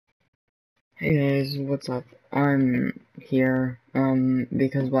Hey guys, what's up? I'm here,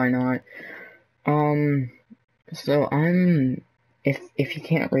 because why not? Um, so if you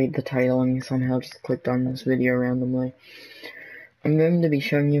can't read the title and you somehow just clicked on this video randomly, I'm going to be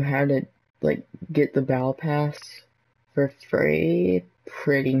showing you how to, like, get the Battle Pass for free,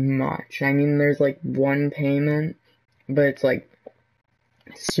 pretty much. I mean, there's, like, one payment, but it's, like,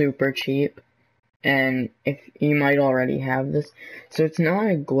 super cheap. And if you might already have this, so it's not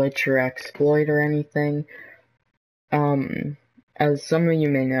a glitch or exploit or anything. As some of you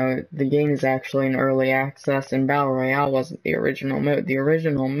may know, the game is actually in early access, and Battle Royale wasn't the original mode. The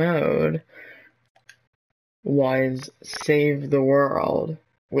original mode was Save the World,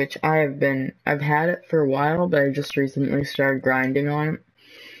 which I've had it for a while, but I just recently started grinding on it.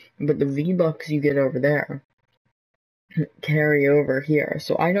 But the V-Bucks you get over there carry over here,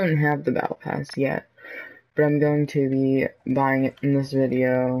 so I don't have the Battle Pass yet, but I'm going to be buying it in this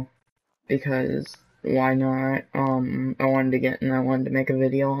video because why not? I wanted to get and I wanted to make a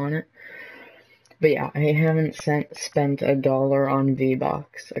video on it. But yeah, I haven't spent $1 on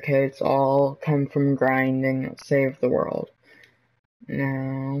V-Bucks. Okay, it's all come from grinding Save the World.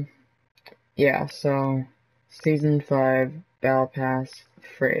 Now, yeah, so Season 5 Battle Pass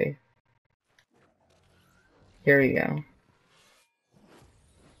free. Here you go.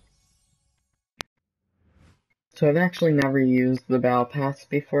 So I've actually never used the Battle Pass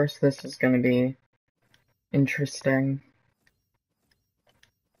before, so this is gonna be interesting.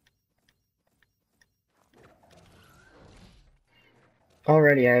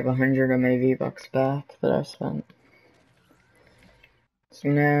 Already I have 100 of my V-Bucks back that I spent. So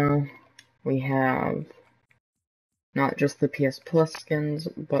now we have not just the PS Plus skins,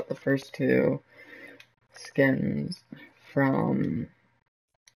 but the first two skins from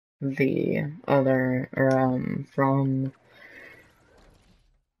the other, from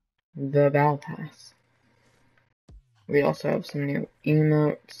the Battle Pass. We also have some new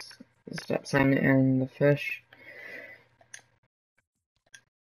emotes, the step sign and the fish.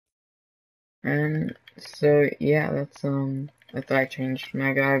 And so yeah, that's I thought I changed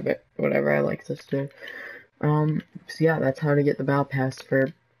my guy, but whatever, I like this too. So yeah, that's how to get the Battle Pass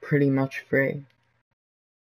for pretty much free.